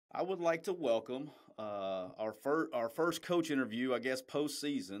I would like to welcome our first coach interview, I guess,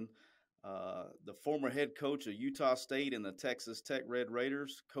 postseason. The former head coach of Utah State and the Texas Tech Red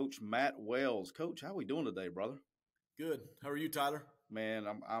Raiders, Coach Matt Wells. Coach, how we doing today, brother? Good. How are you, Tyler? Man,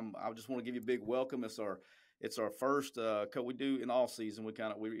 I just want to give you a big welcome. It's our first we do in all season.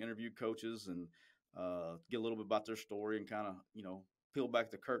 We interview coaches and get a little bit about their story and kind of peel back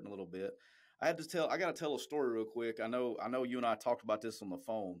the curtain a little bit. I got to tell a story real quick. I know you and I talked about this on the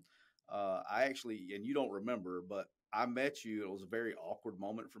phone. I actually, and you don't remember, but I met you. It was a very awkward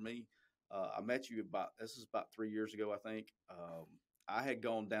moment for me. I met you this is about 3 years ago, I think. I had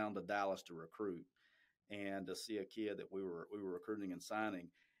gone down to Dallas to recruit and to see a kid that we were recruiting and signing.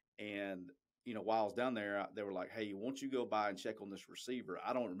 And while I was down there, they were like, "Hey, won't you go by and check on this receiver?"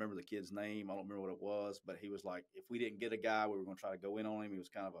 I don't remember the kid's name. I don't remember what it was, but he was like, if we didn't get a guy, we were going to try to go in on him. He was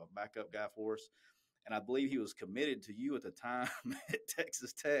kind of a backup guy for us. And I believe he was committed to you at the time at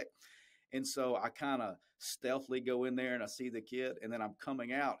Texas Tech. And so I kind of stealthily go in there and I see the kid, and then I'm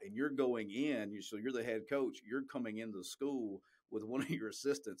coming out and you're going in. So you're the head coach. You're coming into the school with one of your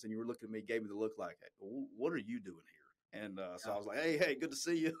assistants, and you were looking at me, gave me the look like, "Hey, what are you doing here?" And so I was like, hey, good to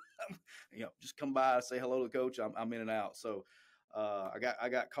see you. Just come by, say hello to the coach. I'm in and out. So I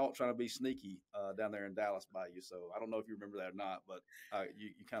got caught trying to be sneaky down there in Dallas by you. So I don't know if you remember that or not, but you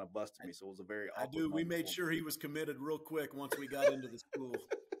kind of busted me. So it was a very awkward I do. We moment made for sure me. he was committed real quick once we got into the school.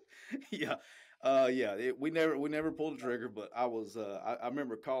 Yeah. We never pulled the trigger, but I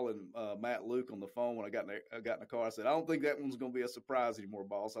remember calling Matt Luke on the phone when I got in the car. I said, "I don't think that one's going to be a surprise anymore,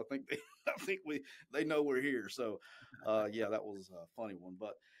 boss. I think they know we're here." So, that was a funny one.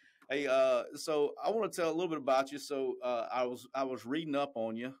 But hey, so I want to tell a little bit about you. So, I was reading up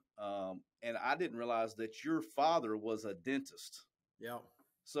on you, and I didn't realize that your father was a dentist. Yeah.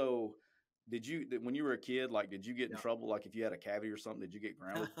 So, when you were a kid, like, did you get in Yeah. trouble? Like, if you had a cavity or something, did you get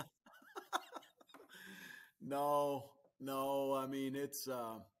grounded? No. I mean, it's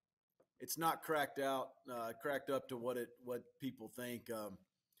not cracked up to what people think.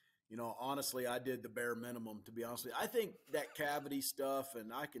 Honestly, I did the bare minimum, to be honest with you. I think that cavity stuff,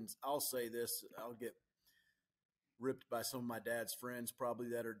 and I'll say this, I'll get ripped by some of my dad's friends probably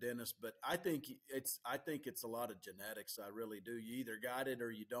that are dentists, but I think it's a lot of genetics. I really do. You either got it or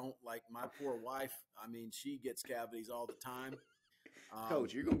you don't. Like my poor wife, I mean, she gets cavities all the time.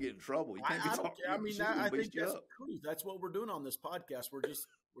 Coach, you're gonna get in trouble. You can't be I don't talking. care. I mean, She's gonna I think beat you that's up. the truth. That's what we're doing on this podcast. We're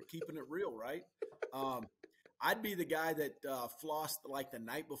keeping it real, right? Um, I'd be the guy that flossed like the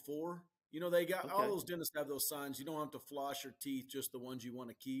night before. They got all Okay. those dentists have those signs. You don't have to floss your teeth, just the ones you want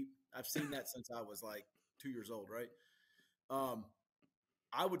to keep. I've seen that since I was like 2 years old, right? Um,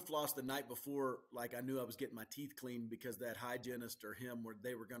 I would floss the night before, like I knew I was getting my teeth cleaned because that hygienist or him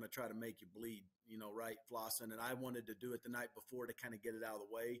they were going to try to make you bleed, right? Flossing. And I wanted to do it the night before to kind of get it out of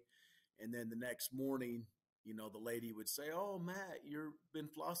the way. And then the next morning, the lady would say, "Oh, Matt, you've been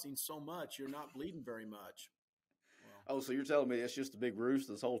flossing so much. You're not bleeding very much." Well, Oh, so you're telling me it's just a big ruse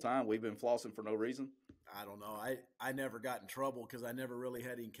this whole time? We've been flossing for no reason? I don't know. I never got in trouble because I never really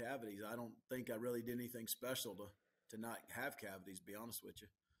had any cavities. I don't think I really did anything special to not have cavities, to be honest with you.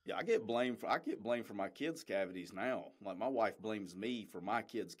 Yeah, I get blamed for my kids' cavities now. Like my wife blames me for my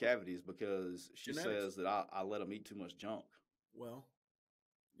kids' cavities because she Genetics. says that I let them eat too much junk. Well,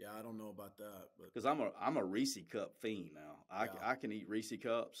 yeah, I don't know about that, but Because I'm a Reese cup fiend now. yeah, I can eat Reese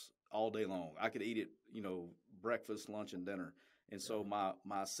cups all day long. I could eat it, breakfast, lunch, and dinner. And yeah, so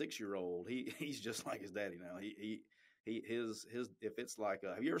my 6 year old, he's just like his daddy now. His if it's like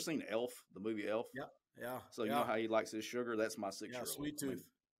have you ever seen Elf, the movie Elf? yeah, yeah, So you know yeah, how he likes his sugar? That's my yeah. 6 year old. Sweet I mean, tooth.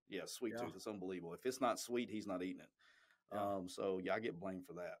 yeah, sweet Yeah, tooth. It's unbelievable. If it's not sweet, he's not eating it. yeah. So yeah, I get blamed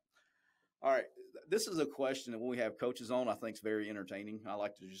for that. All right, this is a question that when we have coaches on, I think is very entertaining. I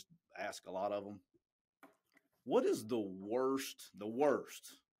like to just ask a lot of them. What is the worst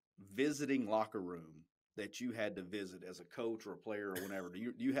visiting locker room that you had to visit as a coach or a player or whenever?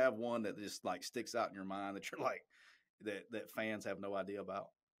 Do you have one that just like sticks out in your mind that you're like that fans have no idea about?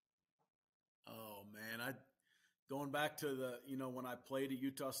 Oh man, I going back to the when I played at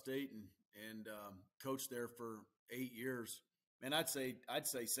Utah State and coached there for 8 years. Man, I'd say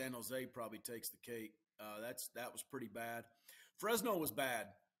San Jose probably takes the cake. That was pretty bad. Fresno was bad.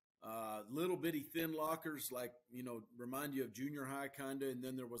 Little bitty thin lockers, like remind you of junior high kind of, and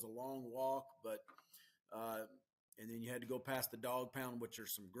then there was a long walk, but uh, and then you had to go past the dog pound, which are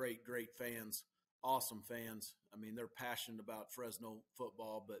some great fans, awesome fans. I mean, they're passionate about Fresno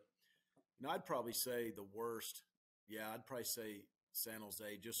football, but I'd probably say the worst. Yeah, I'd probably say San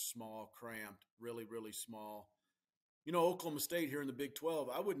Jose, just small, cramped, really, really small. Oklahoma State here in the Big 12,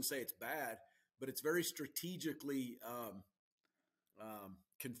 I wouldn't say it's bad, but it's very strategically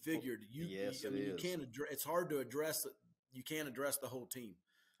configured. Yes, I it mean, you is. can't address. It's hard to address. You can't address the whole team.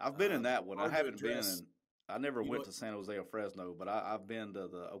 I've been in that one. I Hard to haven't been address. in. I never You know, went to San Jose or Fresno, but I've been to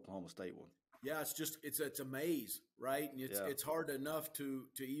the Oklahoma State one. yeah, it's a maze, right? And Yeah. it's hard enough to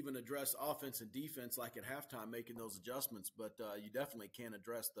even address offense and defense like at halftime, making those adjustments. But you definitely can't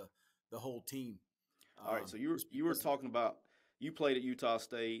address the whole team. All right. So Just you were because, talking about you played at Utah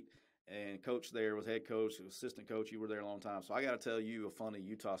State and coach there was head coach, assistant coach. You were there a long time. So I got to tell you a funny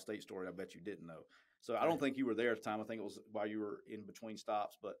Utah State story. I bet you didn't know. So I don't think you were there at the time. I think it was while you were in between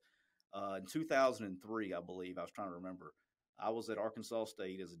stops. But in 2003, I believe, I was trying to remember, I was at Arkansas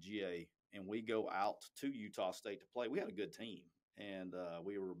State as a GA, and we go out to Utah State to play. We had a good team, and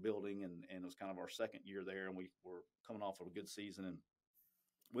we were building, and it was kind of our second year there, and we were coming off of a good season, and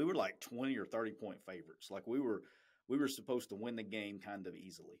we were like 20 or 30-point favorites. Like we were supposed to win the game kind of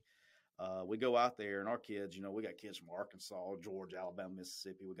easily. We go out there, and our kids, we got kids from Arkansas, Georgia, Alabama,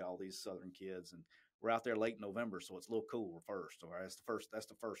 Mississippi. We got all these Southern kids, and we're out there late November, so it's a little cooler first. All right, that's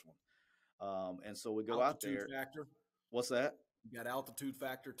the first one. And so we go altitude out there. factor. What's that? You got altitude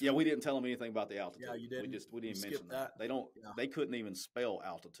factor too. Yeah, we didn't tell them anything about the altitude. Yeah, you didn't. We didn't mention that. They don't. Yeah. They couldn't even spell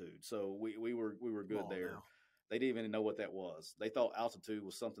altitude, so we were good there. Now. They didn't even know what that was. They thought altitude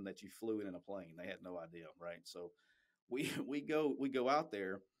was something that you flew in a plane. They had no idea, right? So we go out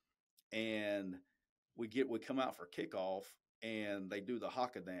there, and we come out for kickoff, and they do the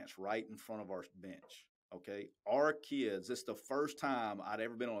haka dance right in front of our bench. Okay, our kids. It's the first time I'd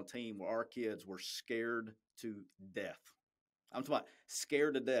ever been on a team where our kids were scared to death. I'm talking about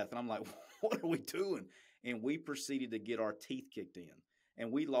scared to death, and I'm like, what are we doing? And we proceeded to get our teeth kicked in.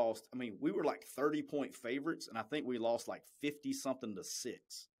 And we lost. I mean, we were like 30-point favorites, and I think we lost like 50-something to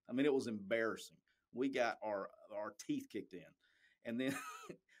 6. I mean, it was embarrassing. We got our teeth kicked in. And then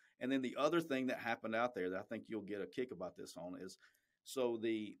and then the other thing that happened out there that I think you'll get a kick about this on is, so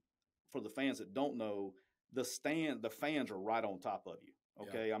for the fans that don't know, the fans are right on top of you.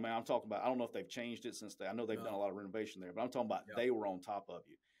 Okay. Yeah. I mean, I'm talking about, I don't know if they've changed it since I know they've done a lot of renovation there, but I'm talking about they were on top of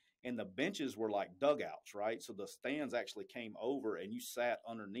you. And the benches were like dugouts, right? So the stands actually came over and you sat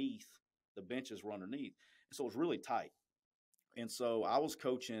underneath, the benches were underneath. And so it was really tight. And so I was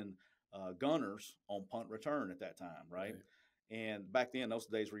coaching gunners on punt return at that time, right? And back then, those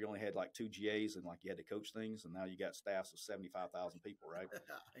days where you only had like 2 GAs and like you had to coach things, and now you got staffs of 75,000 people, right?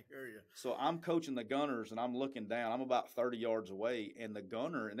 I hear you. So I'm coaching the gunners, and I'm looking down. I'm about 30 yards away, and the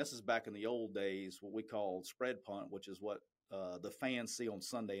gunner, and this is back in the old days, what we called spread punt, which is what the fans see on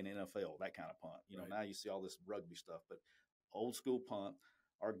Sunday in the NFL, that kind of punt. Now you see all this rugby stuff, but old school punt.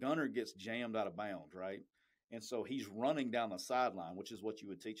 Our gunner gets jammed out of bounds, right? And so he's running down the sideline, which is what you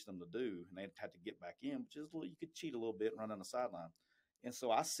would teach them to do. And they'd have to get back in, which is you could cheat a little bit and run down the sideline. And so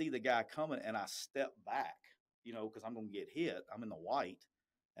I see the guy coming, and I step back, because I'm going to get hit. I'm in the white,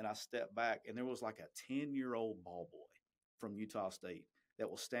 and I step back, and there was like a 10-year-old ball boy from Utah State that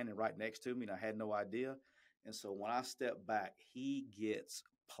was standing right next to me, and I had no idea. And so when I step back, he gets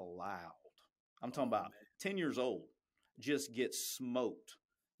plowed. I'm talking about 10 years old, just gets smoked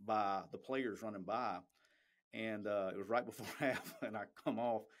by the players running by. And it was right before half, and I come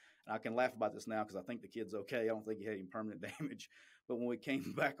off. And I can laugh about this now because I think the kid's okay. I don't think he had any permanent damage. But when we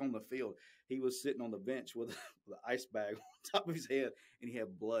came back on the field, he was sitting on the bench with an ice bag on top of his head, and he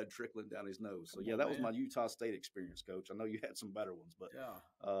had blood trickling down his nose. So, that was my Utah State experience, Coach. I know you had some better ones, but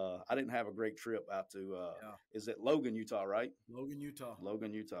I didn't have a great trip out to is it Logan, Utah, right? Logan,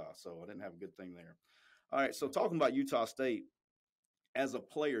 Utah. So I didn't have a good thing there. All right, so talking about Utah State, as a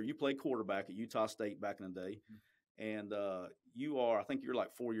player, you played quarterback at Utah State back in the day, and I think you're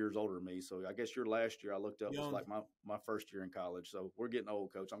like 4 years older than me. So I guess your last year I looked up was like my first year in college. So we're getting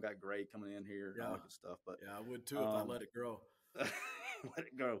old, Coach. I've got grade coming in here and all that good stuff. But I would too if I let it grow. Let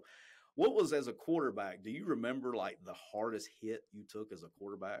it go. What was as a quarterback? Do you remember like the hardest hit you took as a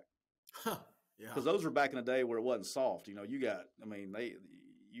quarterback? Yeah, because those were back in the day where it wasn't soft. They didn't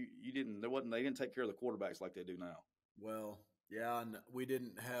take care of the quarterbacks like they do now. Well. Yeah, and we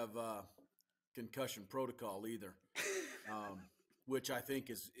didn't have concussion protocol either, which I think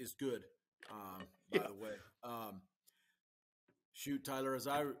is good, by the way. Shoot, Tyler, as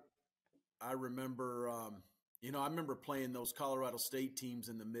I remember, I remember playing those Colorado State teams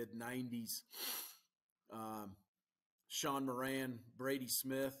in the mid-'90s. Sean Moran, Brady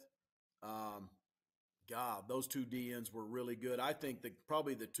Smith. God, those 2 DNs were really good. I think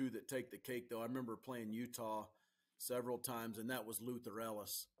probably the 2 that take the cake, though, I remember playing Utah several times, and that was Luther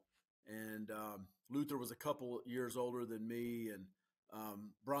Ellis. And Luther was a couple years older than me, and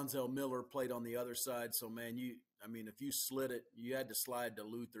Bronzell Miller played on the other side. So, man, if you slid it, you had to slide to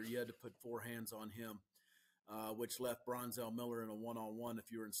Luther. You had to put 4 hands on him. which left Bronzel Miller in a one-on-one.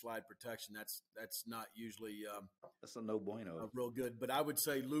 If you were in slide protection, that's not usually That's a no bueno. real good. But I would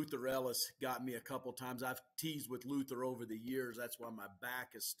say Luther Ellis got me a couple times. I've teased with Luther over the years. That's why my back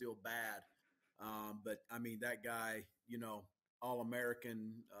is still bad. But I mean, that guy,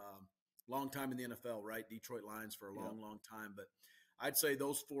 All-American, long time in the NFL, right? Detroit Lions for a long time. But I'd say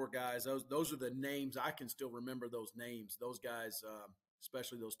those four guys, those are the names. I can still remember those names. Those guys,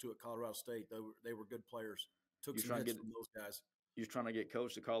 especially those two at Colorado State, they were good players. Took some hits from those guys. You're trying to get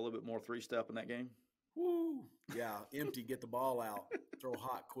coach to call a little bit more three-step in that game? Woo! Yeah, empty, get the ball out, throw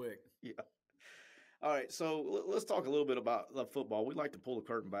hot quick. Yeah. All right, so let's talk a little bit about the football. We'd like to pull the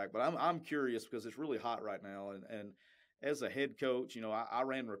curtain back, but I'm curious because it's really hot right now. And as a head coach, I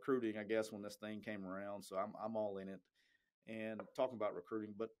ran recruiting, I guess, when this thing came around, so I'm all in it. And talking about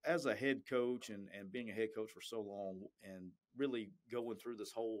recruiting, but as a head coach and being a head coach for so long and really going through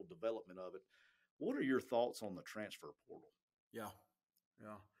this whole development of it, what are your thoughts on the transfer portal? Yeah.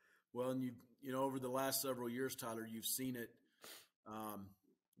 Well, and over the last several years, Tyler, you've seen it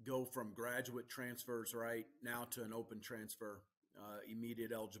go from graduate transfers right now to an open transfer,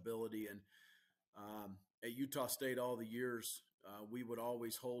 immediate eligibility. And at Utah State, all the years, we would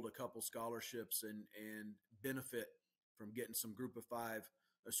always hold a couple scholarships and benefit from getting some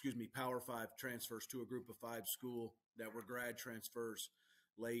Power 5 transfers to a Group of 5 school that were grad transfers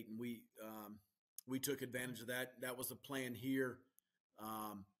late, and we took advantage of that. That was the plan here.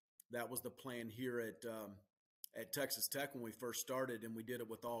 That was the plan here at Texas Tech when we first started, and we did it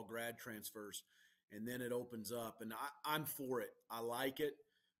with all grad transfers. And then it opens up, and I'm for it. I like it.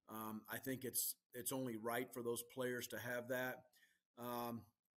 I think it's only right for those players to have that.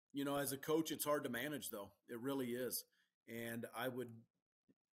 As a coach, it's hard to manage, though. It really is. And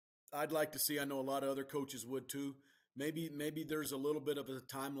I'd like to see, I know a lot of other coaches would too, maybe there's a little bit of a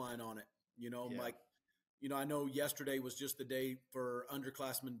timeline on it, like, I know yesterday was just the day for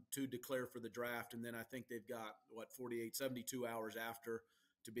underclassmen to declare for the draft. And then I think they've got 72 hours after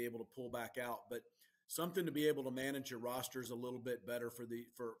to be able to pull back out, but something to be able to manage your rosters a little bit better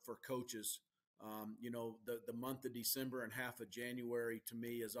for coaches. The month of December and half of January to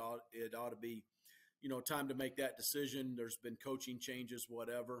me it ought to be, time to make that decision. There's been coaching changes,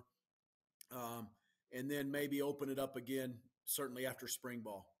 whatever. And then maybe open it up again, certainly after spring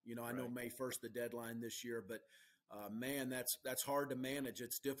ball. I know May 1st, the deadline this year, but man, that's hard to manage.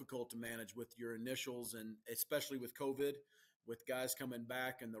 It's difficult to manage with your initials, and especially with COVID, with guys coming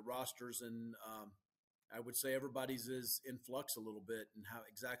back and the rosters. And I would say everybody's is in flux a little bit and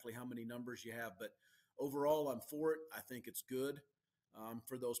how many numbers you have. But overall, I'm for it. I think it's good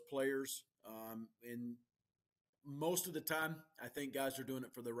for those players. And most of the time, I think guys are doing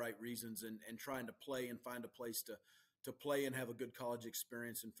it for the right reasons and trying to play and find a place to play and have a good college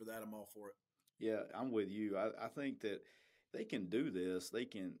experience. And for that, I'm all for it. Yeah, I'm with you. I think that they can do this. They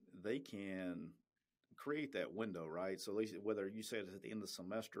can create that window, right? So at least whether you say it's at the end of the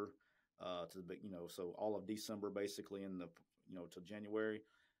semester, so all of December basically in the to January,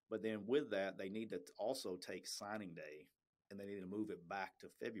 but then with that they need to also take signing day, and they need to move it back to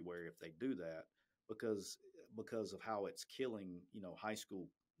February if they do that, because of how it's killing high school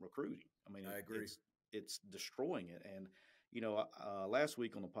recruiting. I mean, I agree. It's destroying it. And last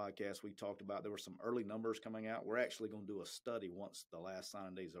week on the podcast we talked about there were some early numbers coming out. We're actually going to do a study once the last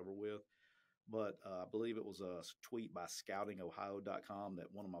signing day is over with. But I believe it was a tweet by scoutingohio.com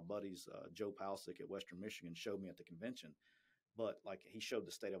that one of my buddies, Joe Palcic at Western Michigan, showed me at the convention. But he showed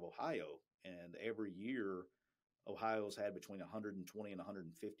the state of Ohio, and every year Ohio's had between 120 and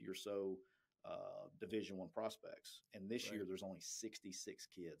 150 or so Division I prospects. And this year there's only 66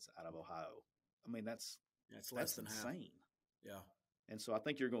 kids out of Ohio. I mean, that's less than insane. Half. Yeah. And so I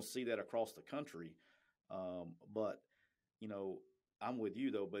think you're going to see that across the country. But I'm with you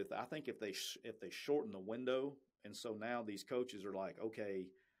though. But I think if they shorten the window, and so now these coaches are like, okay,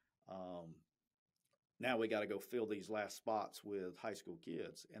 now we got to go fill these last spots with high school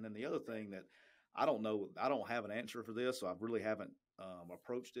kids. And then the other thing that I don't know, I don't have an answer for this, so I really haven't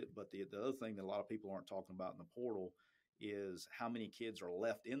approached it. But the other thing that a lot of people aren't talking about in the portal is how many kids are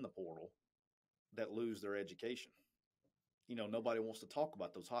left in the portal that lose their education. Nobody wants to talk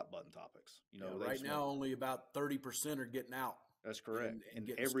about those hot button topics. Right now, only about 30% are getting out. That's correct.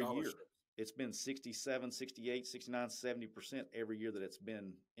 And every year, it's been 67, 68, 69, 70% every year that it's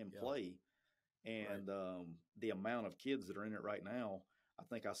been in play. And the amount of kids that are in it right now, I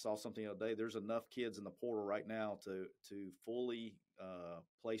think I saw something the other day. There's enough kids in the portal right now to fully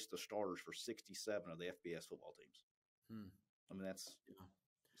place the starters for 67 of the FBS football teams. I mean, it's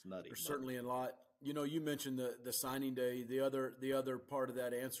nutty. There's certainly a lot you mentioned the signing day. The other part of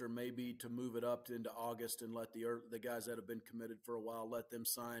that answer may be to move it up into August and let the guys that have been committed for a while, let them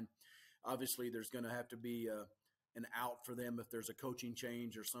sign. Obviously, there's going to have to be an out for them if there's a coaching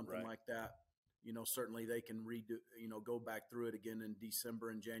change or something Right. like that. Certainly they can redo, go back through it again in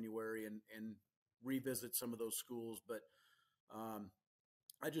December and January and revisit some of those schools. But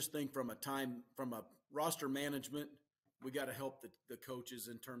I just think from a roster management, we got to help the coaches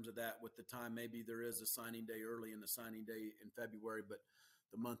in terms of that with the time. Maybe there is a signing day early and a signing day in February, but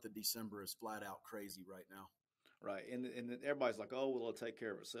the month of December is flat out crazy right now. Right, and everybody's like, "Oh, well, it'll take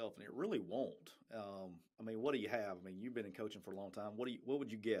care of itself," and it really won't. I mean, what do you have? I mean, you've been in coaching for a long time. What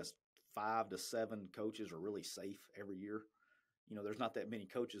would you guess? 5 to 7 coaches are really safe every year. There's not that many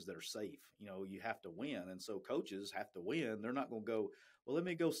coaches that are safe. You have to win, and so coaches have to win. They're not going to go, well, let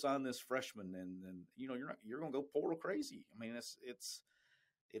me go sign this freshman, and you're going to go portal crazy. I mean,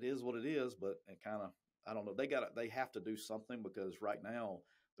 it is what it is, but it kind of, I don't know. They have to do something because right now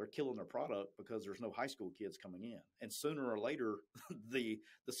they're killing their product because there's no high school kids coming in, and sooner or later the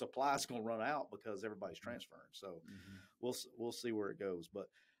supply is going to run out because everybody's transferring. So we'll see where it goes. But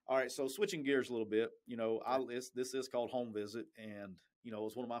all right, so switching gears a little bit, this is called home visit, and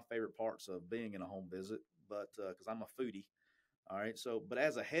it's one of my favorite parts of being in a home visit, but because I'm a foodie. All right, so but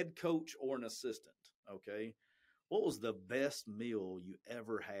as a head coach or an assistant, okay, what was the best meal you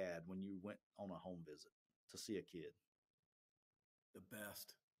ever had when you went on a home visit to see a kid? The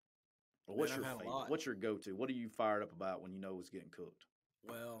best. Or what's Man, your I've had a favorite? lot. What's your go-to? What are you fired up about when you know it's getting cooked?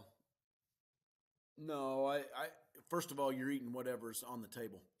 Well, no, I first of all, you're eating whatever's on the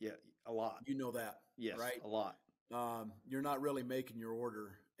table. Yeah, a lot. You know that, Yes, right? a lot. You're not really making your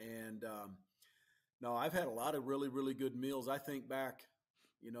order. And no, I've had a lot of really, really good meals. I think back,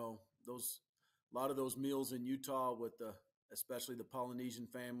 those a lot of those meals in Utah with especially the Polynesian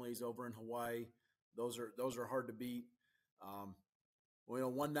families over in Hawaii. Those are hard to beat. Um,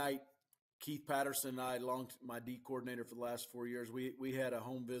 one night, Keith Patterson and I, my D coordinator for the last 4 years, we had a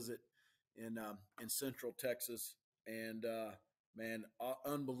home visit in Central Texas, and man,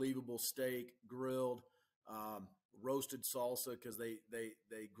 unbelievable steak, grilled, roasted salsa because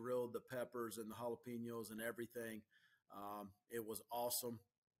they grilled the peppers and the jalapenos and everything. It was awesome,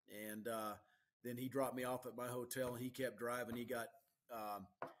 and then he dropped me off at my hotel, and he kept driving. He got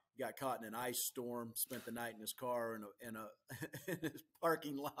caught in an ice storm, spent the night in his car in in his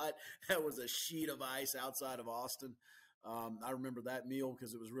parking lot. That was a sheet of ice outside of Austin. I remember that meal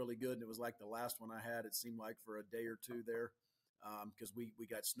because it was really good, and it was like the last one I had. It seemed like for a day or two there because we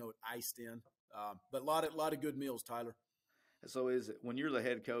got snowed iced in. But a lot of good meals, Tyler. So is it when you're the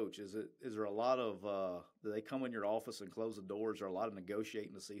head coach? Is there a lot of do they come in your office and close the doors? Or a lot of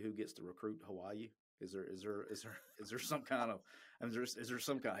negotiating to see who gets to recruit Hawaii? Is there some kind of is there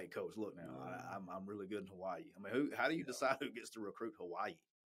some kind of, hey coach, look now, I'm really good in Hawaii. I mean, how do you decide who gets to recruit Hawaii?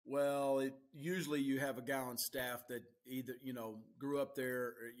 Well, usually you have a guy on staff that either grew up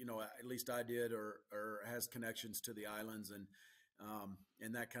there, or, at least I did, or has connections to the islands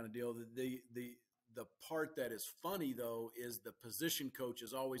and that kind of deal. The part that is funny though is the position coach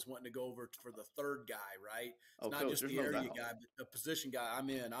is always wanting to go over for the third guy, right? It's not Coach, just there's the no area doubt. guy, but the position guy. I'm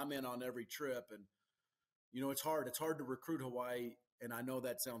in on every trip, and it's hard. It's hard to recruit Hawaii, and I know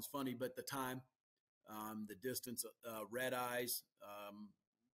that sounds funny, but the time, the distance, red eyes.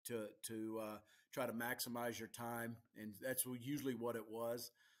 To try to maximize your time, and that's usually what it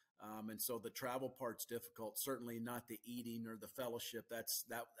was. And so the travel part's difficult. Certainly not the eating or the fellowship. That's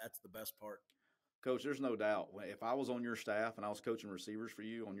the best part. Coach, there's no doubt. If I was on your staff and I was coaching receivers for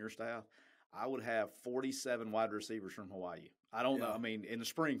you on your staff, I would have 47 wide receivers from Hawaii. I don't know. I mean, in the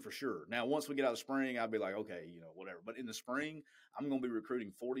spring for sure. Now, once we get out of spring, I'd be like, okay, whatever. But in the spring, I'm going to be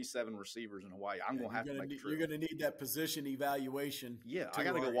recruiting 47 receivers in Hawaii. I'm going to have to make the trip. You're going to need that position evaluation. Yeah, I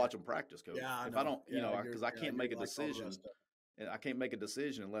got to go watch them practice, Coach. Yeah, if I don't, because I can't make a decision, and I can't make a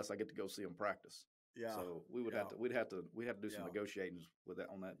decision unless I get to go see them practice. Yeah. So we'd have to do some negotiating with that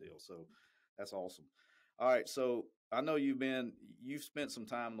on that deal. So that's awesome. All right, so I know you've spent some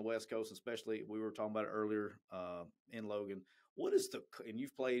time on the West Coast, especially we were talking about it earlier in Logan. What is and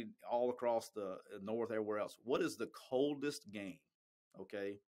you've played all across the north, everywhere else. What is the coldest game?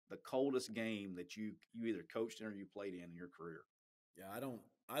 Okay, the coldest game that you either coached in or you played in your career. Yeah,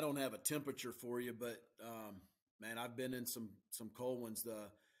 I don't have a temperature for you, but man, I've been in some cold ones. The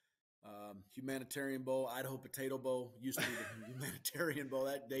Humanitarian Bowl, Idaho Potato Bowl used to be the Humanitarian Bowl.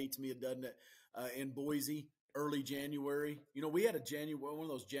 That dates me, doesn't it? In Boise, early January. We had one of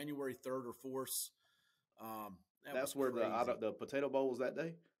those January 3rd or 4th. That's where the Potato Bowl was that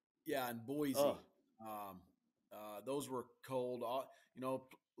day? Yeah, in Boise. Those were cold.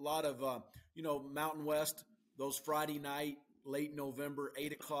 A lot of Mountain West. Those Friday night, late November,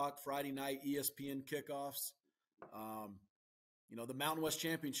 8 o'clock Friday night ESPN kickoffs. The Mountain West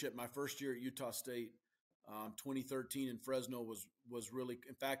Championship, my first year at Utah State, 2013 in Fresno was really.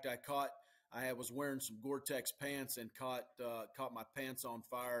 In fact, I was wearing some Gore-Tex pants and caught my pants on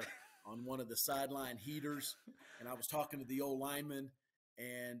fire on one of the sideline heaters, and I was talking to the old linemen,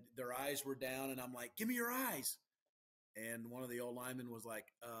 and their eyes were down, and I'm like, "Give me your eyes." And one of the old linemen was like,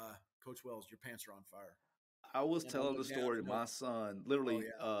 "Coach Wells, your pants are on fire." I was And I telling the looked down story to and my son, oh literally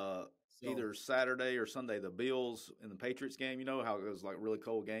yeah. So either Saturday or Sunday, the Bills and the Patriots game, how it was like a really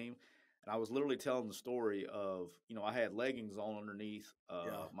cold game. And I was literally telling the story of, I had leggings on underneath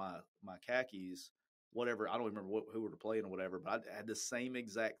yeah, my khakis, whatever. I don't remember who were playing or whatever, but I had the same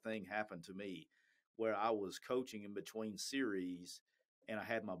exact thing happen to me where I was coaching in between series and I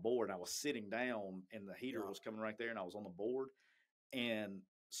had my board and I was sitting down and the heater yeah, was coming right there and I was on the board and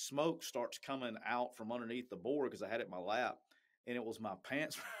smoke starts coming out from underneath the board because I had it in my lap, and it was my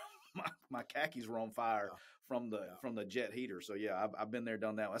pants. my khakis were on fire yeah, yeah. from the jet heater. So yeah, I've been there,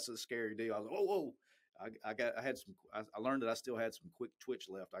 done that. That's a scary deal. I was like, whoa. I learned that I still had some quick twitch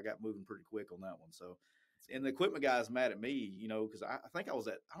left. I got moving pretty quick on that one. So, and the equipment guy's mad at me, because I think I don't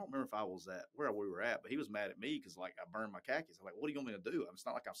remember if I was at where we were at, but he was mad at me because like I burned my khakis. I'm like, what do you want me to do? It's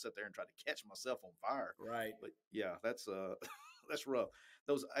not like I'm sitting there and try to catch myself on fire. Right. But yeah, that's that's rough.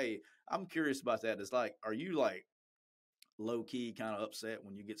 I'm curious about that. It's like, are you like low key kind of upset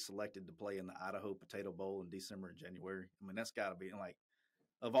when you get selected to play in the Idaho Potato Bowl in December and January? I mean, that's got to be like,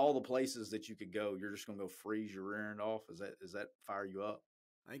 of all the places that you could go, you're just going to go freeze your rear end off. Is that fire you up?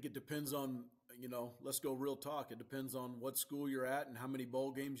 I think it depends on, let's go real talk. It depends on what school you're at and how many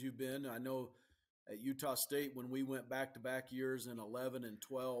bowl games you've been. I know at Utah State, when we went back-to-back years in 11 and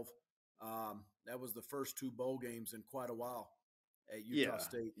 12, that was the first two bowl games in quite a while at Utah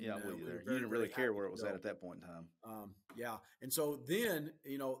State. Yeah, And, I'm with you we were there. You very, didn't very really care happy where it to was go. at that point in time. Yeah. And so then,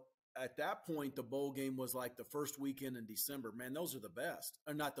 at that point, the bowl game was like the first weekend in December. Man, those are the best.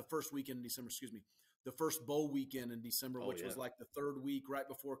 Or not the first weekend in December, excuse me. The first bowl weekend in December, which was like the third week right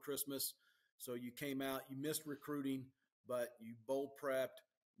before Christmas. So you came out, you missed recruiting, but you bowl prepped,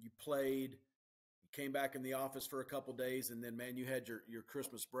 you played, you came back in the office for a couple days, and then, man, you had your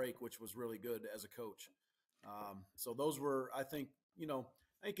Christmas break, which was really good as a coach. So those were, I think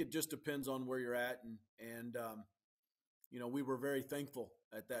it just depends on where you're at. And we were very thankful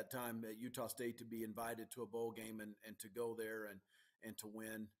at that time at Utah State to be invited to a bowl game and to go there and to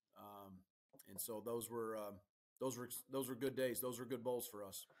win. And so those were good days. Those were good bowls for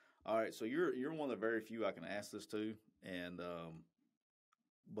us. All right, so you're one of the very few I can ask this to, and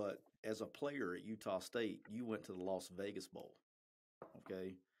but as a player at Utah State, you went to the Las Vegas Bowl,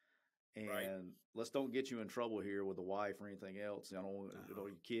 okay? And right. Let's don't get you in trouble here with the wife or anything else.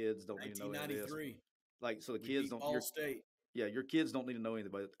 Your kids don't need to know any of this. Like, so the kids don't. All State. Yeah, your kids don't need to know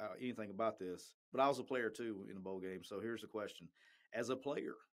anything about this. But I was a player too in a bowl game. So here's the question: as a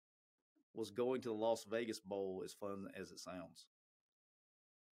player, was going to the Las Vegas Bowl as fun as it sounds?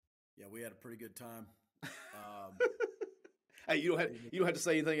 Yeah, we had a pretty good time. Hey, you don't have to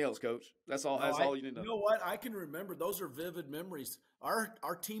say anything else, Coach. That's all. That's all you need to know. You know what? I can remember. Those are vivid memories.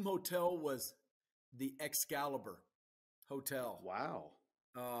 Our team hotel was the Excalibur Hotel. Wow.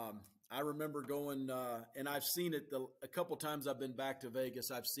 I remember going, and I've seen it a couple times. I've been back to Vegas.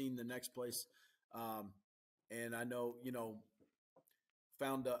 I've seen the next place, and I know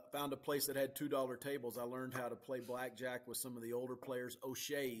found a place that had $2 tables. I learned how to play blackjack with some of the older players.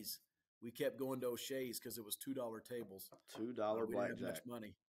 O'Shea's. We kept going to O'Shea's because it was $2 tables. $2 blackjack. We didn't have much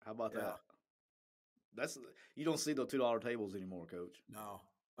money. How about that? You don't see the $2 tables anymore, Coach. No.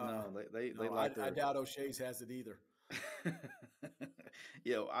 No, they like I doubt O'Shea's has it either.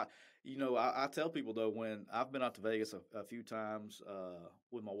 I tell people though, when I've been out to Vegas a few times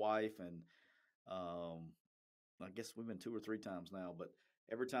with my wife, and I guess we've been 2 or 3 times now, but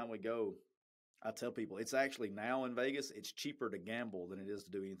every time we go, I tell people it's actually now in Vegas, it's cheaper to gamble than it is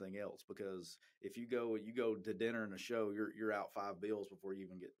to do anything else, because if you go to dinner and a show, you're out $5 before you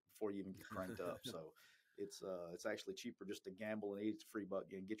even get cranked up. So it's actually cheaper just to gamble and eat a free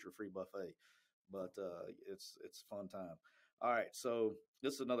and get your free buffet. But it's a fun time. All right, so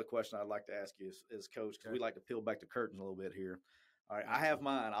this is another question I'd like to ask you as coach, because we like to peel back the curtains a little bit here. All right, I have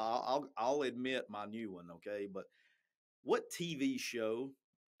mine. I'll admit my new one, okay? But what TV show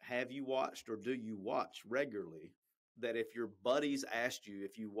have you watched or do you watch regularly that if your buddies asked you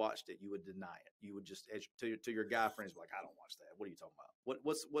if you watched it, you would deny it? You would just to your guy friends be like, I don't watch that. What are you talking about?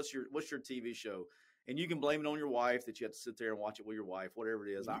 What's your TV show? And you can blame it on your wife that you have to sit there and watch it with your wife, whatever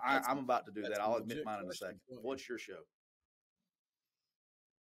it is. I'm about to do that. I'll admit mine in a second. What's your show?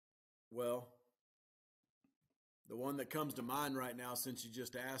 Well, the one that comes to mind right now, since you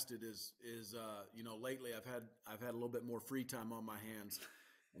just asked it, is lately I've had a little bit more free time on my hands,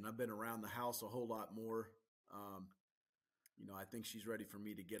 and I've been around the house a whole lot more. Um, I think she's ready for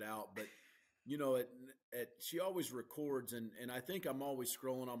me to get out, but she always records, and I think I'm always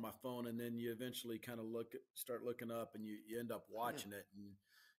scrolling on my phone, and then you eventually kind of start looking up, and you end up watching it, and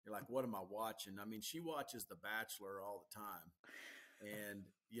you're like, what am I watching? I mean, she watches The Bachelor all the time. And,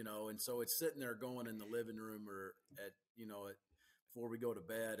 and so it's sitting there going in the living room or before we go to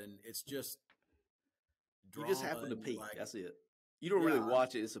bed. And it's just You just drama. happen to And you're peek. like, That's it. You don't really yeah,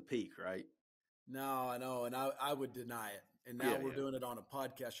 watch it. It's a peek, right? no, I know. And I would deny it. And now we're doing it on a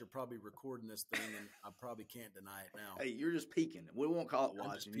podcast. You're probably recording this thing, and I probably can't deny it now. Hey, you're just peeking. We won't call it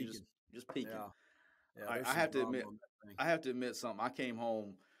watching. You're just peeking. Yeah. All right, I have to admit something. I came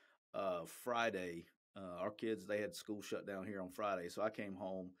home Friday. Our kids, they had school shut down here on Friday, so I came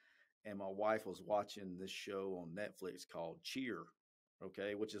home, and my wife was watching this show on Netflix called Cheer.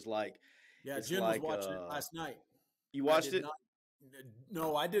 Okay, which is like, Jim was watching it last night. You watched it?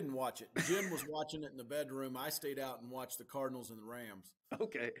 No, I didn't watch it. Jim was watching it in the bedroom. I stayed out and watched the Cardinals and the Rams.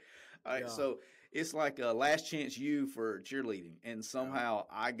 Okay. All right. Yeah. So it's like a last chance you for cheerleading. And somehow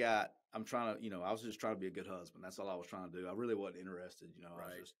I was just trying to be a good husband. That's all I was trying to do. I really wasn't interested.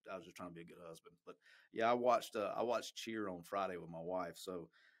 Right. I was just trying to be a good husband. But yeah, I watched Cheer on Friday with my wife. So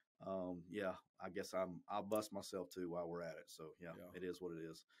yeah, I guess I'll bust myself too while we're at it. So yeah. It is what it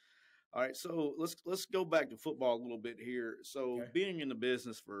is. All right, so let's go back to football a little bit here. So being in the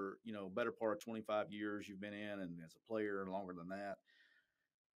business for, better part of 25 years you've been in, and as a player and longer than that,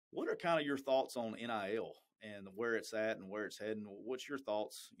 what are kind of your thoughts on NIL and where it's at and where it's heading? What's your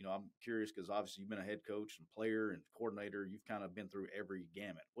thoughts? I'm curious because obviously you've been a head coach and player and coordinator. You've kind of been through every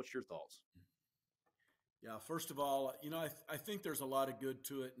gamut. What's your thoughts? Yeah, first of all, I think there's a lot of good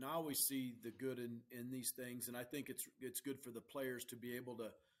to it, and I always see the good in these things, and I think it's good for the players to be able to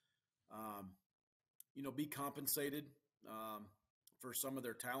be compensated for some of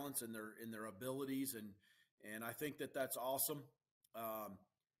their talents and their abilities, and I think that's awesome.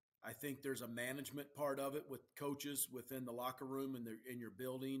 I think there's a management part of it with coaches within the locker room and in your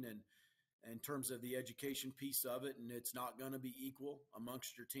building, and in terms of the education piece of it, and it's not going to be equal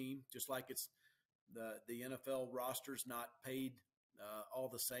amongst your team, just like it's the NFL roster's not paid all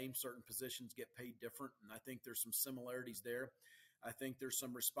the same. Certain positions get paid different, and I think there's some similarities there. I think there's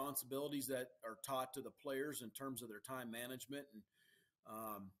some responsibilities that are taught to the players in terms of their time management and,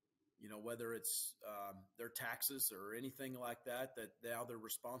 whether it's their taxes or anything like that now they're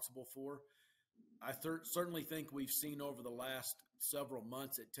responsible for. I certainly think we've seen over the last several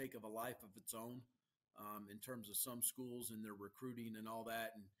months it take of a life of its own in terms of some schools and their recruiting and all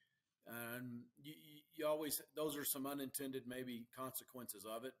that. And you always, those are some unintended maybe consequences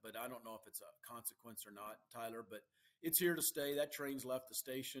of it, but I don't know if it's a consequence or not, Tyler, but it's here to stay. That train's left the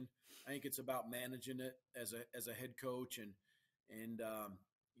station. I think it's about managing it as a head coach and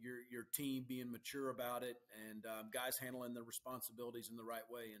your team being mature about it and guys handling their responsibilities in the right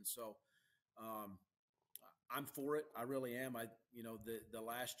way. And so I'm for it. I really am. The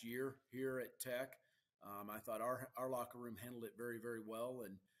last year here at Tech, I thought our locker room handled it very, very well.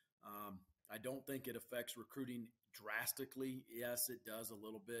 And I don't think it affects recruiting drastically. Yes, it does a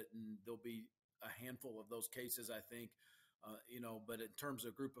little bit. And there'll be a handful of those cases, I think, but in terms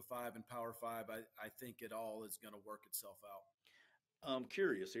of Group of Five and Power Five, I think it all is going to work itself out. I'm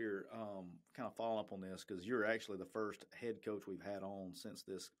curious here, kind of follow up on this because you're actually the first head coach we've had on since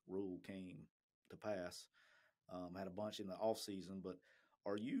this rule came to pass. Had a bunch in the off season, but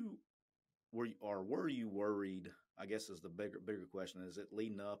were you worried? I guess is the bigger question. Is it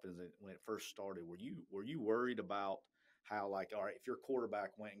leading up? Is it when it first started? Were you worried about how, like, all right, if your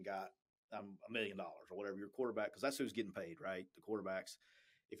quarterback went and got $1 million or whatever, your quarterback, because that's who's getting paid, right? The quarterbacks.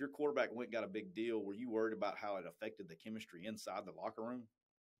 If your quarterback went and got a big deal, were you worried about how it affected the chemistry inside the locker room?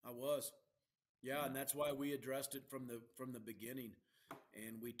 I was, yeah, and that's why we addressed it from the beginning,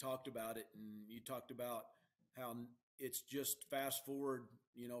 and we talked about it, and you talked about how it's just fast forward,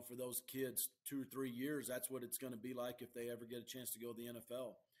 for those kids 2 or 3 years, that's what it's going to be like if they ever get a chance to go to the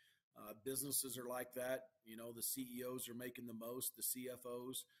NFL. Businesses are like that. The CEOs are making the most, the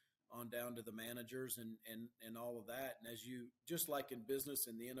CFOs on down to the managers and all of that. And as you, just like in business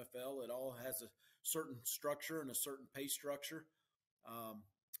in the NFL, it all has a certain structure and a certain pay structure.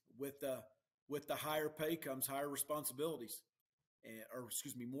 With the higher pay comes higher responsibilities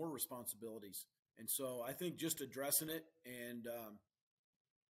more responsibilities. And so I think just addressing it and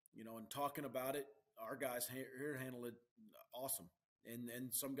talking about it, our guys here handled it awesome.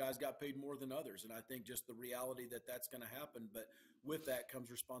 and some guys got paid more than others. And I think just the reality that that's going to happen, but with that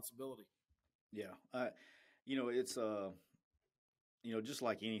comes responsibility. Yeah. It's just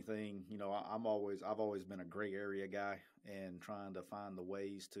like anything, I've always been a gray area guy and trying to find the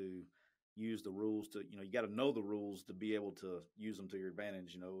ways to use the rules to, you got to know the rules to be able to use them to your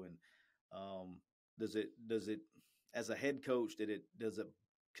advantage, and does it, as a head coach, does it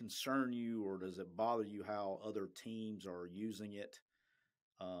concern you or does it bother you how other teams are using it,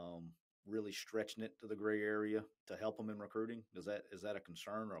 really stretching it to the gray area to help them in recruiting? Is that a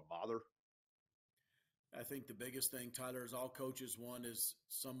concern or a bother? I think the biggest thing, Tyler, is all coaches want is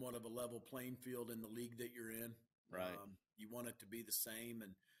somewhat of a level playing field in the league that you're in. Right. You want it to be the same,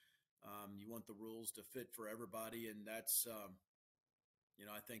 and you want the rules to fit for everybody, and that's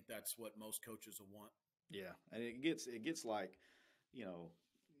I think that's what most coaches will want. Yeah, and it gets like,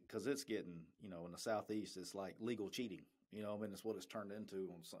 because it's getting, in the Southeast, it's like legal cheating. It's what it's turned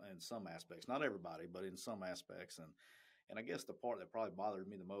into in some aspects. Not everybody, but in some aspects. And I guess the part that probably bothered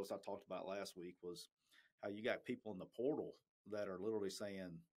me the most, I talked about last week, was how you got people in the portal that are literally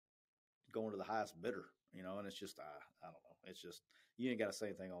saying going to the highest bidder, and it's just, I don't know. It's just, you ain't got to say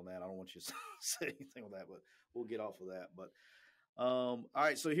anything on that. I don't want you to say anything on that, but we'll get off of that. But all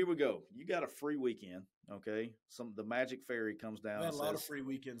right, so here we go. You got a free weekend, okay? The magic fairy comes down. I've had a lot of free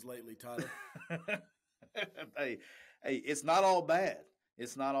weekends lately, Tyler. hey, it's not all bad.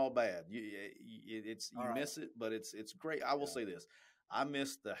 It's not all bad. You miss it, but it's great. I will say this: I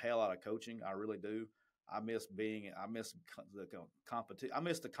miss the hell out of coaching. I really do. I miss the competition. I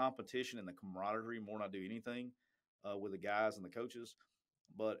miss the competition and the camaraderie more than I do anything with the guys and the coaches.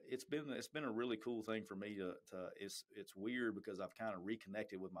 But it's been a really cool thing for me to it's weird because I've kind of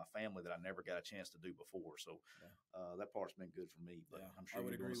reconnected with my family that I never got a chance to do before. So that part's been good for me. But I'm sure I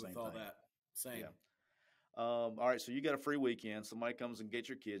would agree with all that. Same. Yeah. All right, so you got a free weekend. Somebody comes and gets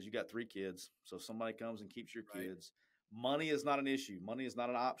your kids. You got 3 kids, so somebody comes and keeps your kids. Money is not an issue. Money is not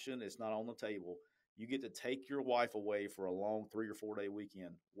an option. It's not on the table. You get to take your wife away for a long 3 or 4 day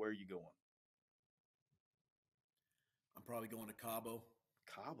weekend. Where are you going? I'm probably going to Cabo.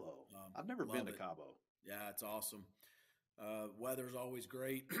 Cabo. I've never been to Cabo. Yeah, it's awesome. Weather's always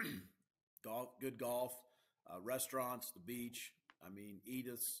great. Good golf, restaurants, the beach. I mean,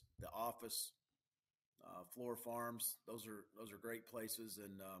 Edith's, the office, Floor Farms. Those are great places,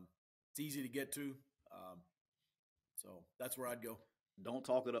 and it's easy to get to. So that's where I'd go. Don't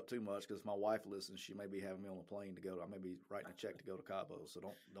talk it up too much because if my wife listens, she may be having me on a plane to go. I may be writing a check to go to Cabo. So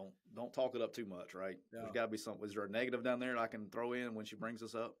don't talk it up too much, right? Yeah. There's got to be something. Is there a negative down there that I can throw in when she brings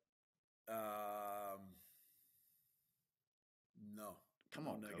this up? No. Come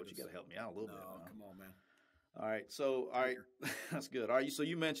on, Coach. You got to help me out a little bit. No, come on, man. All right. So, all right, that's good. All right. So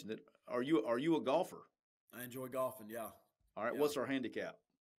you mentioned it. Are you a golfer? I enjoy golfing. Yeah. All right. Yeah. What's our handicap?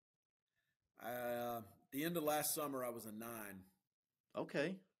 The end of last summer, I was a 9.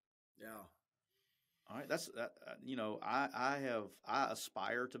 Okay. Yeah. All right. That's I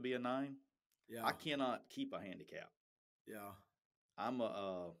aspire to be a 9. Yeah. I cannot keep a handicap. Yeah. I'm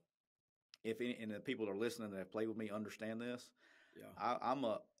and the people that are listening that have played with me understand this. Yeah.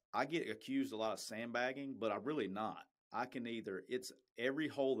 I get accused a lot of sandbagging, but I'm really not. I can it's every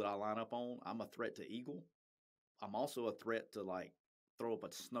hole that I line up on, I'm a threat to eagle. I'm also a threat to like throw up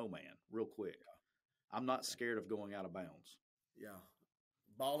a snowman real quick. Yeah. I'm not scared of going out of bounds. Yeah.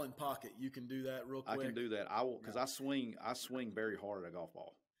 Ball in pocket. You can do that real quick. I can do that. I will, because I swing very hard at a golf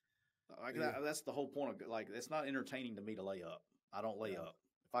ball. Like that's the whole point of, like, it's not entertaining to me to lay up. I don't lay up.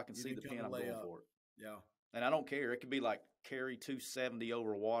 If I can see the pin, I'm going for it. Yeah. And I don't care. It could be like carry 270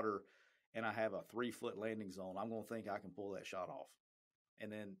 over water and I have a 3-foot landing zone. I'm going to think I can pull that shot off.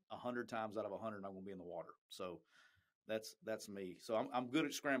 And then 100 times out of 100, I'm going to be in the water. So that's me. So I'm good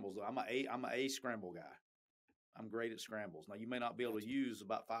at scrambles. I'm a scramble guy. I'm great at scrambles. Now you may not be able to use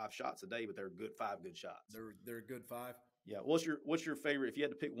about 5 shots a day, but they're 5 good shots. They're a good 5. Yeah. What's your favorite? If you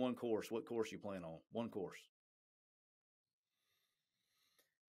had to pick one course, what course you plan on? One course.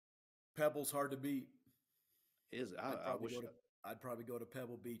 Pebble's hard to beat. Is it? I'd probably go to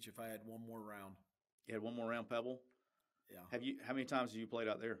Pebble Beach if I had one more round. You had one more round, Pebble? Yeah. How many times have you played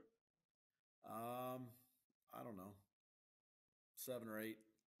out there? I don't know. 7 or 8.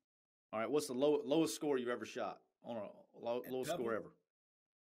 All right. What's the lowest score you've ever shot on a lowest score ever?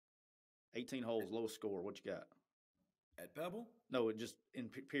 18 holes, lowest score. What you got? At Pebble? No, just in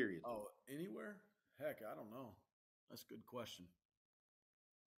period. Oh, anywhere? Heck, I don't know. That's a good question.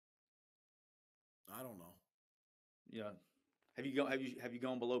 I don't know. Yeah. Have you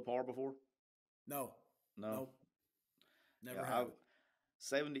gone below par before? No. Nope. Never have.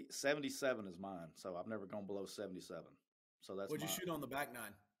 77 is mine, so I've never gone below 77. So that's What'd you my shoot on the back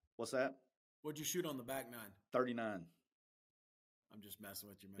nine? what's that? What'd you shoot on the back nine? 39. I'm just messing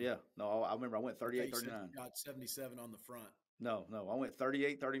with you, man. Yeah. No, I remember I went I thought 38, you said 39. you got 77 on the front. No, I went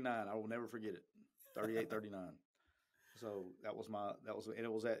 38, 39. I will never forget it. 38, 39. So and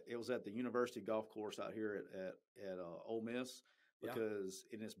it was at the University Golf Course out here at Ole Miss, Yeah. because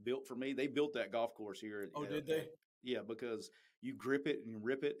it's built for me. They built that golf course here. Oh, did they? Yeah, because you grip it and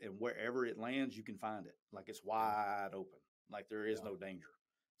rip it, and wherever it lands, you can find it. Like, it's wide open. Like, there is no danger.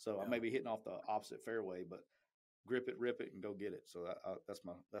 So I may be hitting off the opposite fairway, but grip it, rip it, and go get it. So that's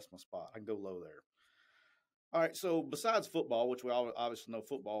my spot. I can go low there. All right. So besides football, which we all obviously know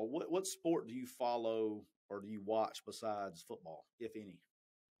football, what sport do you follow or do you watch besides football, if any?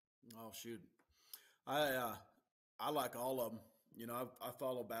 Oh, shoot. I like all of them. You know, I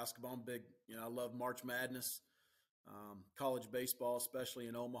follow basketball. I'm big. You know, I love March Madness, college baseball, especially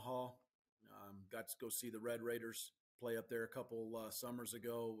in Omaha. Got to go see the Red Raiders play up there a couple summers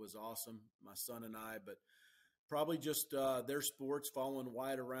ago. It was awesome. My son and I, but probably just their sports, following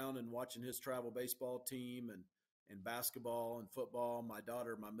Wyatt around and watching his travel baseball team and basketball and football. My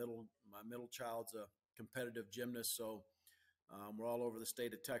daughter, my middle child's a competitive gymnast, so we're all over the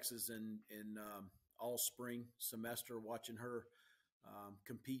state of Texas in all spring semester watching her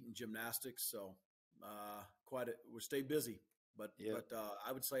compete in gymnastics. So we stay busy, but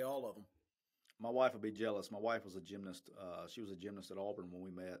I would say all of them. My wife would be jealous. My wife was a gymnast. She was a gymnast at Auburn when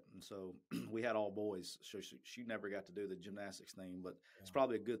we met, and so we had all boys. So she never got to do the gymnastics thing, but it's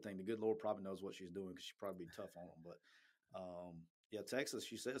probably a good thing. The good Lord probably knows what she's doing, because she'd probably be tough on them. But Texas.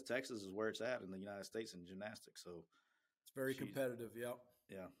 She says Texas is where it's at in the United States in gymnastics. So it's very competitive. Yep.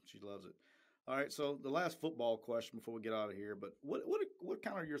 Yeah, she loves it. All right, so the last football question before we get out of here, but what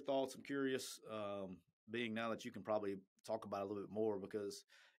kind of your thoughts? I'm curious, being now that you can probably talk about it a little bit more because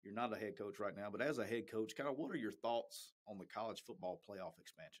you're not a head coach right now, but as a head coach, kind of what are your thoughts on the college football playoff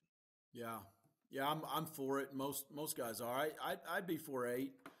expansion? Yeah, I'm for it. Most guys are. I'd be for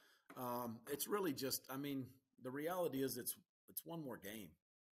 8. It's really just, I mean, the reality is it's one more game.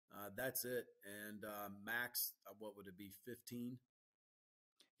 That's it. And max, what would it be, 15?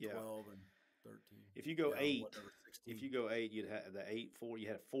 Yeah. 12 and 13. If you go 8, whatever, 16. if you go 8, you'd have the 8-4. You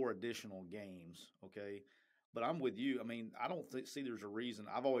had 4 additional games. Okay, but I'm with you. I mean, I don't see there's a reason.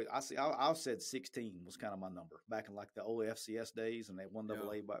 I've said 16 was kind of my number back in like the old FCS days and that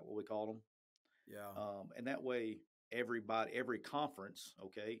 1AA, what we called them. Yeah. And that way, every conference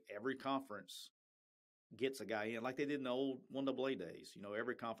gets a guy in, like they did in the old 1AA days. You know,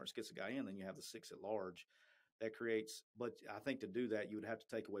 every conference gets a guy in, then you have the 6 at large. That creates, but I think to do that, you would have to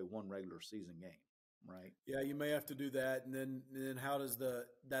take away 1 regular season game, right? Yeah, you may have to do that, and then how does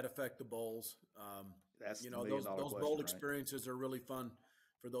that affect the bowls? That's those question, bowl right? experiences are really fun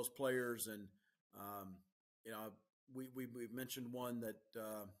for those players, and we've mentioned one that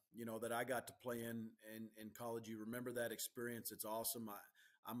that I got to play in college. You remember that experience? It's awesome.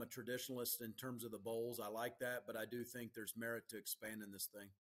 I'm a traditionalist in terms of the bowls. I like that, but I do think there's merit to expanding this thing.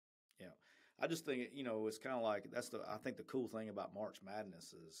 Yeah. I just think, it's kind of like I think the cool thing about March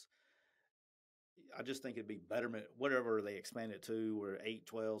Madness is I just think it'd be betterment, whatever they expand it to, or 8,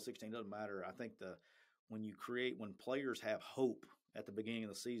 12, 16, doesn't matter. I think when players have hope at the beginning of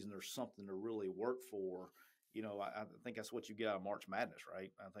the season, there's something to really work for. I think that's what you get out of March Madness,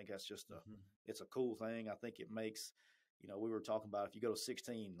 right? I think that's just it's a cool thing. I think it makes, we were talking about if you go to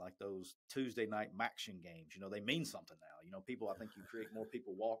 16, like those Tuesday night MACtion games, they mean something now. People, I think you create more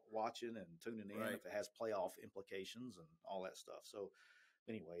people watching and tuning in if it has playoff implications and all that stuff. So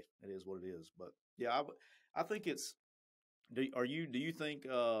anyway, it is what it is. But yeah, I think it's. Do you think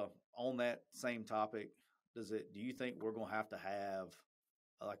on that same topic? Do you think we're going to have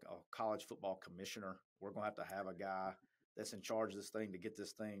like a college football commissioner? We're going to have a guy that's in charge of this thing to get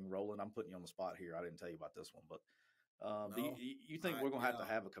this thing rolling. I'm putting you on the spot here. I didn't tell you about this one, but do you think we're going to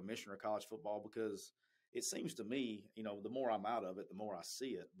have a commissioner of college football? Because it seems to me, the more I'm out of it, the more I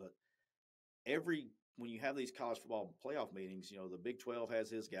see it. But when you have these college football playoff meetings, the Big 12 has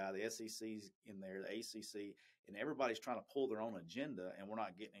his guy, the SEC's in there, the ACC, and everybody's trying to pull their own agenda, and we're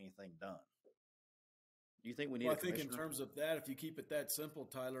not getting anything done. Do you think we need a commissioner? I think in terms of that, if you keep it that simple,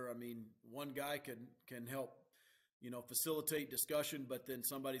 Tyler, I mean, one guy can help, facilitate discussion, but then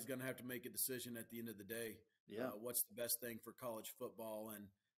somebody's going to have to make a decision at the end of the day. Yeah. What's the best thing for college football? And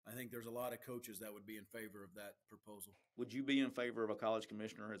I think there's a lot of coaches that would be in favor of that proposal. Would you be in favor of a college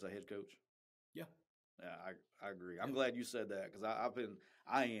commissioner as a head coach? Yeah. Yeah, I agree. I'm glad you said that because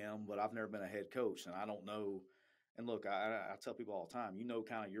I am, but I've never been a head coach, and I don't know. And look, I tell people all the time,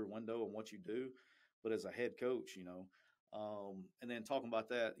 kind of your window and what you do, but as a head coach, and then talking about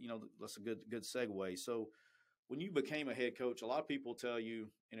that, that's a good segue. So when you became a head coach, a lot of people tell you,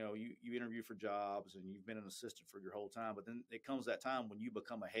 you interview for jobs and you've been an assistant for your whole time, but then it comes that time when you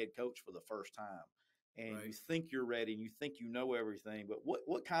become a head coach for the first time and you Right. think you're ready and you think you know everything. But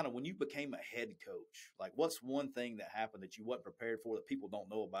what kind of, when you became a head coach, like what's one thing that happened that you wasn't prepared for that people don't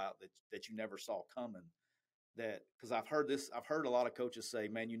know about that you never saw coming? That, because I've heard a lot of coaches say,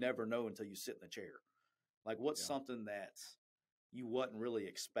 man, you never know until you sit in the chair. Like what's Yeah. something that you wasn't really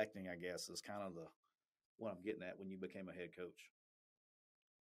expecting, I guess, is kind of the what I'm getting at when you became a head coach.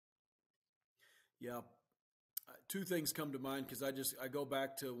 Yeah. Two things come to mind because I go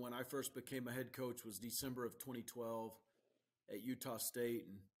back to when I first became a head coach was December of 2012 at Utah State,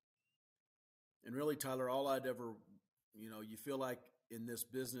 and really, Tyler, all I'd ever, you feel like in this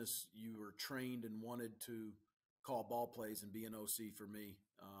business you were trained and wanted to call ball plays and be an OC for me,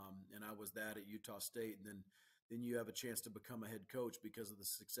 and I was that at Utah State, and then you have a chance to become a head coach because of the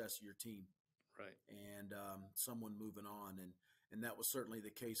success of your team Right. and someone moving on, and that was certainly the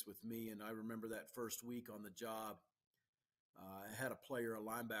case with me. And I remember that first week on the job, I had a player, a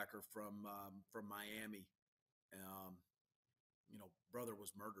linebacker from Miami. Um, brother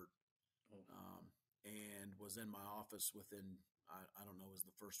was murdered, Oh, and was in my office within I don't know, it was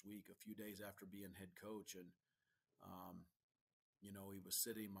the first week, a few days after being head coach, and um, he was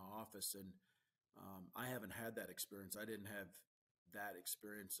sitting in my office, and I haven't had that experience. I didn't have that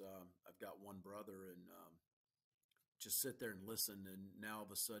experience. I've got one brother, and just sit there and listen, and now all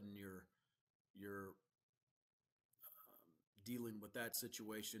of a sudden you're dealing with that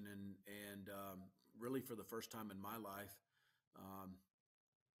situation, and really for the first time in my life, um,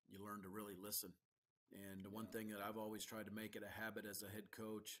 you learn to really listen. And the one yeah. thing that I've always tried to make it a habit as a head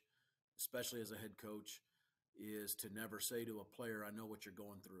coach, especially as a head coach, is to never say to a player, "I know what you're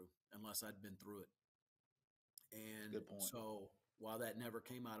going through," unless I'd been through it. That's a And good point. so while that never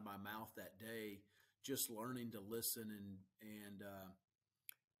came out of my mouth that day, just learning to listen and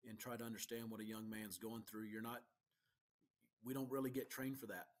try to understand what a young man's going through. We don't really get trained for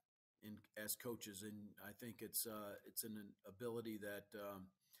that as coaches, and I think it's an ability that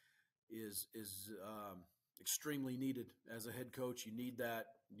is extremely needed as a head coach. You need that.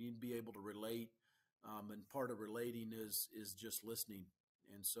 You need to be able to relate, and part of relating is just listening.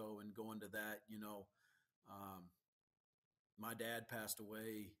 And so, in going to that, um, my dad passed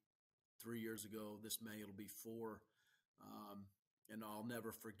away 3 years ago. This May it'll be 4. Um, and I'll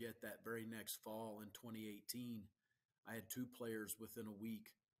never forget that very next fall in 2018. I had 2 players within a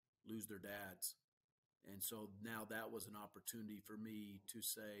week lose their dads. And so now that was an opportunity for me to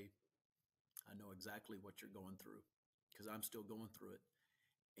say, I know exactly what you're going through because I'm still going through it.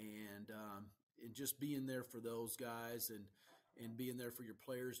 And just being there for those guys and being there for your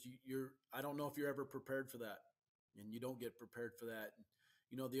players, I don't know if you're ever prepared for that, and you don't get prepared for that.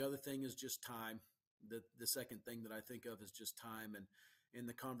 The other thing is just time. The second thing that I think of is just time and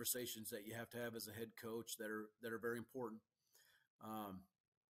the conversations that you have to have as a head coach that are very important. Um,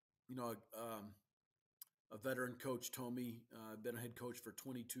 you know, um, a veteran coach told me, I've been a head coach for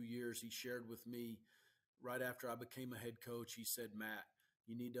 22 years. He shared with me right after I became a head coach, he said, "Matt,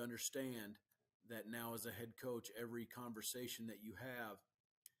 you need to understand that now as a head coach, every conversation that you have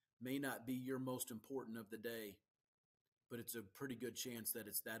may not be your most important of the day, but it's a pretty good chance that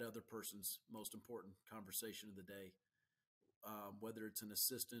it's that other person's most important conversation of the day. Whether it's an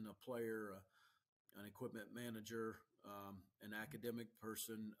assistant, a player, an equipment manager, an academic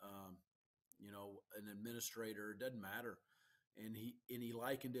person, an administrator, it doesn't matter." And he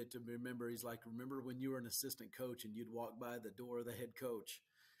likened it to, he's like, remember when you were an assistant coach and you'd walk by the door of the head coach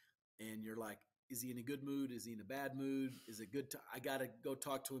and you're like, is he in a good mood? Is he in a bad mood? Is it good? I got to go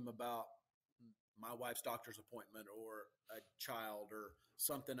talk to him about my wife's doctor's appointment or a child or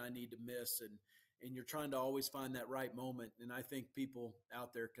something I need to miss. And you're trying to always find that right moment. And I think people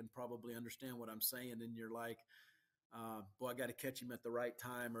out there can probably understand what I'm saying. And you're like, boy, I got to catch him at the right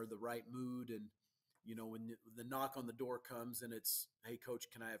time or the right mood. And, when the knock on the door comes and it's, "Hey, coach,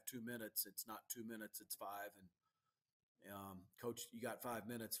 can I have 2 minutes?" It's not 2 minutes, it's 5. And coach, you got 5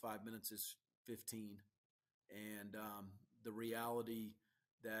 minutes. 5 minutes is 15. And the reality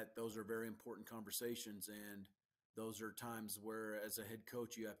that those are very important conversations. And those are times where, as a head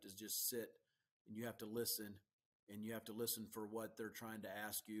coach, you have to just sit and you have to listen. And you have to listen for what they're trying to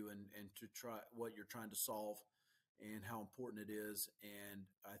ask you and to try what you're trying to solve and how important it is. And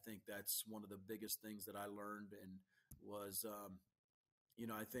I think that's one of the biggest things that I learned and was,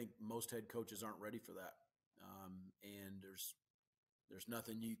 I think most head coaches aren't ready for that. And there's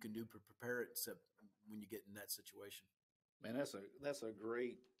nothing you can do to prepare it except when you get in that situation. Man, that's a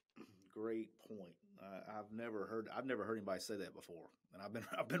great great point. I've never heard anybody say that before, and I've been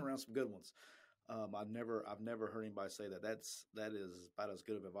I've been around some good ones. I've never heard anybody say that. That is about as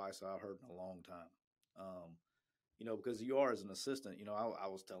good of advice I've heard in a long time. Um, because you are as an assistant. I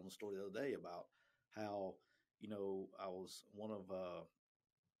was telling the story the other day about how I was one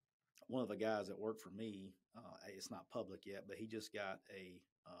of the guys that worked for me. It's not public yet, but he just got a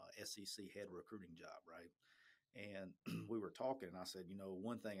SEC head recruiting job, right? And we were talking, and I said,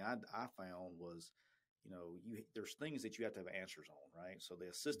 one thing I found was, there's things that you have to have answers on, right? So the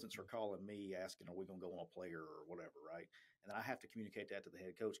assistants are calling me asking, are we going to go on a player or whatever, right? And then I have to communicate that to the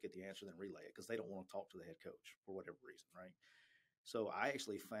head coach, get the answer, then relay it because they don't want to talk to the head coach for whatever reason, right? So I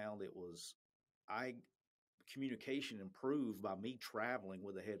actually found I communication improved by me traveling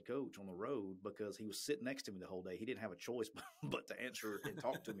with the head coach on the road because he was sitting next to me the whole day. He didn't have a choice but to answer and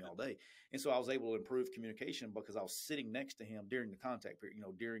talk to me all day. And so I was able to improve communication because I was sitting next to him during the contact period,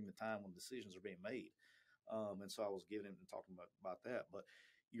 during the time when decisions are being made. And so I was giving him and talking about that. But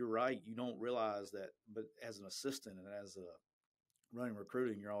you're right. You don't realize that, but as an assistant and as a running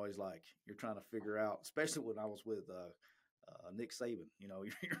recruiting, you're always like, you're trying to figure out, especially when I was with Nick Saban,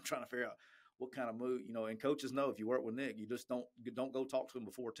 you're trying to figure out what kind of mood, and coaches know if you work with Nick, you just don't go talk to him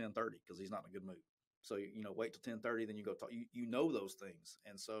before 10:30 because he's not in a good mood. So, wait till 10:30, then you go talk. You know those things.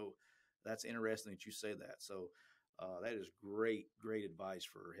 And so that's interesting that you say that. So that is great advice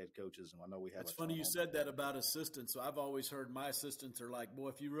for head coaches. And I know we have. It's funny you said that about assistants. So I've always heard my assistants are like, boy,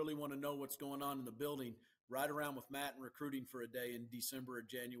 if you really want to know what's going on in the building, ride around with Matt and recruiting for a day in December or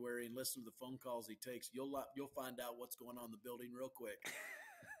January and listen to the phone calls he takes. You'll find out what's going on in the building real quick.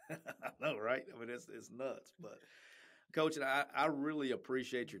 I know, right? I mean, it's nuts. But Coach, I really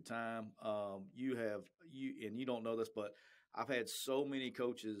appreciate your time. And you don't know this, but I've had so many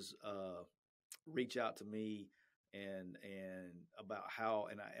coaches reach out to me and about how,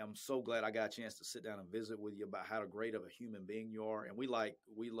 and I'm so glad I got a chance to sit down and visit with you about how great of a human being you are. And we like,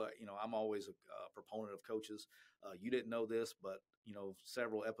 I'm always a proponent of coaches. You didn't know this, but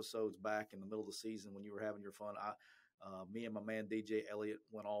several episodes back in the middle of the season when you were having your fun, me and my man DJ Elliott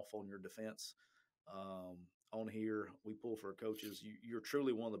went off on your defense. On here, we pull for coaches. You're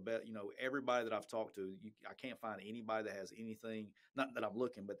truly one of the best. Everybody that I've talked to, I can't find anybody that has anything. Not that I'm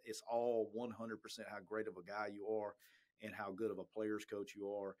looking, but it's all 100% how great of a guy you are, and how good of a players coach you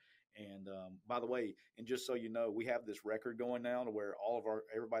are. And by the way, and just so you know, we have this record going now to where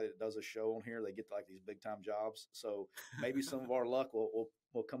everybody that does a show on here, they get like these big time jobs. So maybe some of our luck will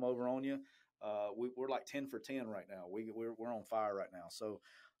come over on you. We're like 10 for 10 right now. We're on fire right now. So.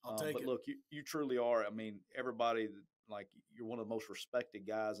 I'll take but it. Look, you truly are. I mean, everybody, like, you're one of the most respected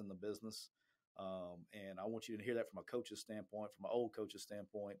guys in the business. And I want you to hear that from a coach's standpoint, from an old coach's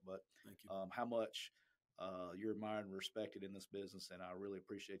standpoint, but Thank you. How much you're admired and respected in this business. And I really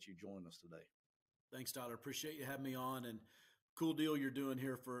appreciate you joining us today. Thanks, Tyler. Appreciate you having me on, and cool deal you're doing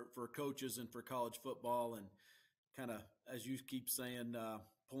here for coaches and for college football, and kind of, as you keep saying,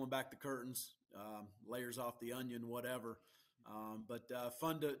 pulling back the curtains, layers off the onion, whatever. But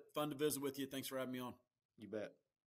fun to visit with you. Thanks for having me on. You bet.